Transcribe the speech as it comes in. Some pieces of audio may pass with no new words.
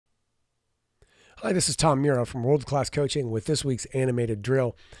Hi, this is Tom Mura from World Class Coaching with this week's animated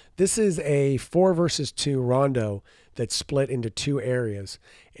drill. This is a 4 versus 2 rondo that's split into 2 areas.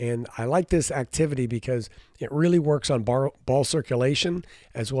 And I like this activity because it really works on ball circulation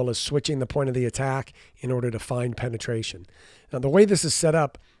as well as switching the point of the attack in order to find penetration. Now, the way this is set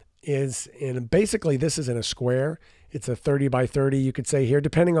up is basically this is in a square. It's a 30 by 30, you could say here,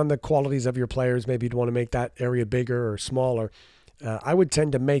 depending on the qualities of your players. Maybe you'd want to make that area bigger or smaller. I would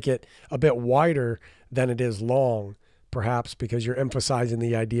tend to make it a bit wider than it is long, perhaps because you're emphasizing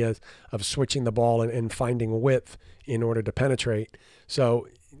the idea of switching the ball and finding width in order to penetrate. So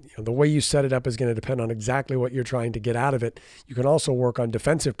the way you set it up is going to depend on exactly what you're trying to get out of it. You can also work on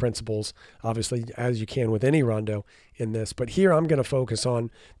defensive principles, obviously, as you can with any rondo in this. But here I'm going to focus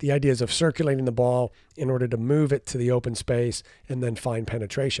on the ideas of circulating the ball in order to move it to the open space and then find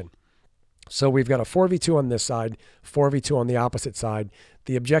penetration. So we've got a 4v2 on this side, 4v2 on the opposite side.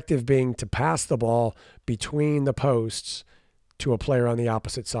 The objective being to pass the ball between the posts to a player on the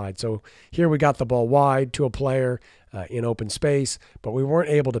opposite side. So here we got the ball wide to a player in open space, but we weren't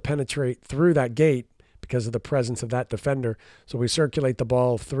able to penetrate through that gate because of the presence of that defender. So we circulate the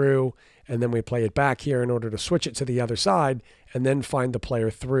ball through, and then we play it back here in order to switch it to the other side and then find the player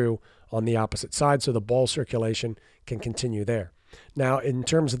through on the opposite side so the ball circulation can continue there. Now, in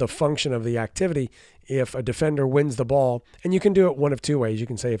terms of the function of the activity, if a defender wins the ball, and you can do it one of 2 ways. You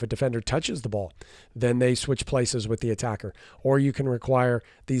can say if a defender touches the ball, then they switch places with the attacker. Or you can require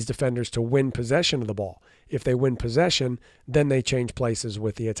these defenders to win possession of the ball. If they win possession, then they change places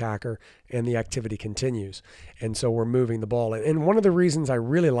with the attacker and the activity continues. And so we're moving the ball. And one of the reasons I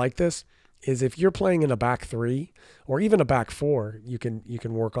really like this is if you're playing in a back 3 or even a back 4, you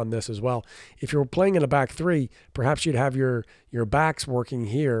can work on this as well. If you're playing in a back 3, perhaps you'd have your backs working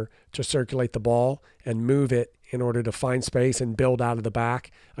here to circulate the ball and move it in order to find space and build out of the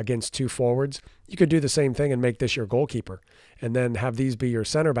back against 2 forwards. You could do the same thing and make this your goalkeeper and then have these be your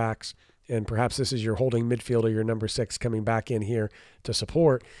center backs. And perhaps this is your holding midfielder, your number 6 coming back in here to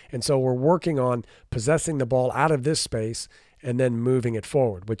support. And so we're working on possessing the ball out of this space and then moving it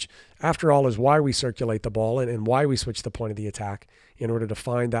forward, which after all is why we circulate the ball and why we switch the point of the attack in order to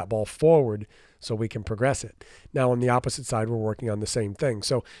find that ball forward so we can progress it. Now on the opposite side, we're working on the same thing.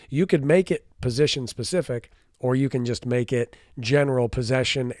 So you could make it position specific, or you can just make it general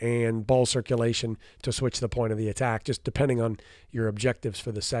possession and ball circulation to switch the point of the attack, just depending on your objectives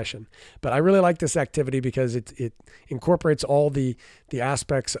for the session. But I really like this activity because it incorporates all the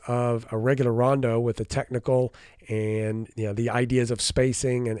aspects of a regular rondo with the technical and the ideas of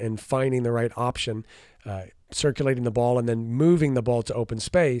spacing and finding the right option, circulating the ball and then moving the ball to open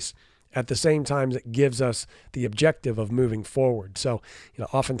space. At the same time, it gives us the objective of moving forward. So,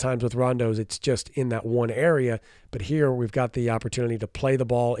 oftentimes with rondos, it's just in that one area, but here we've got the opportunity to play the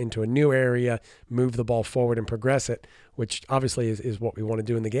ball into a new area, move the ball forward and progress it, which obviously is what we want to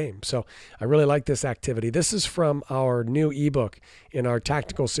do in the game. So I really like this activity. This is from our new ebook in our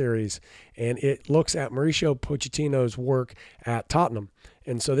tactical series, and it looks at Mauricio Pochettino's work at Tottenham.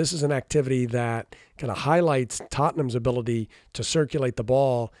 And so this is an activity that kind of highlights Tottenham's ability to circulate the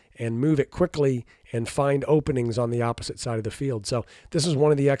ball and move it quickly and find openings on the opposite side of the field. So this is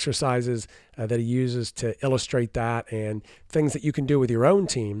one of the exercises that he uses to illustrate that and things that you can do with your own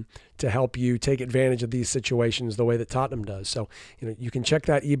team to help you take advantage of these situations the way that Tottenham does. So you can check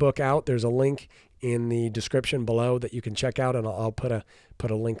that ebook out. There's a link in the description below that you can check out, and I'll put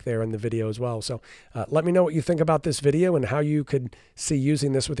a link there in the video as well. So let me know what you think about this video and how you could see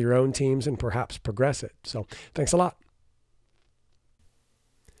using this with your own teams and perhaps progress it. So thanks a lot.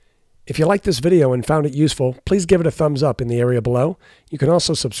 If you liked this video and found it useful, please give it a thumbs up in the area below. You can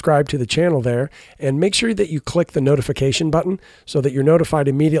also subscribe to the channel there and make sure that you click the notification button so that you're notified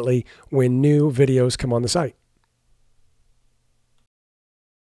immediately when new videos come on the site.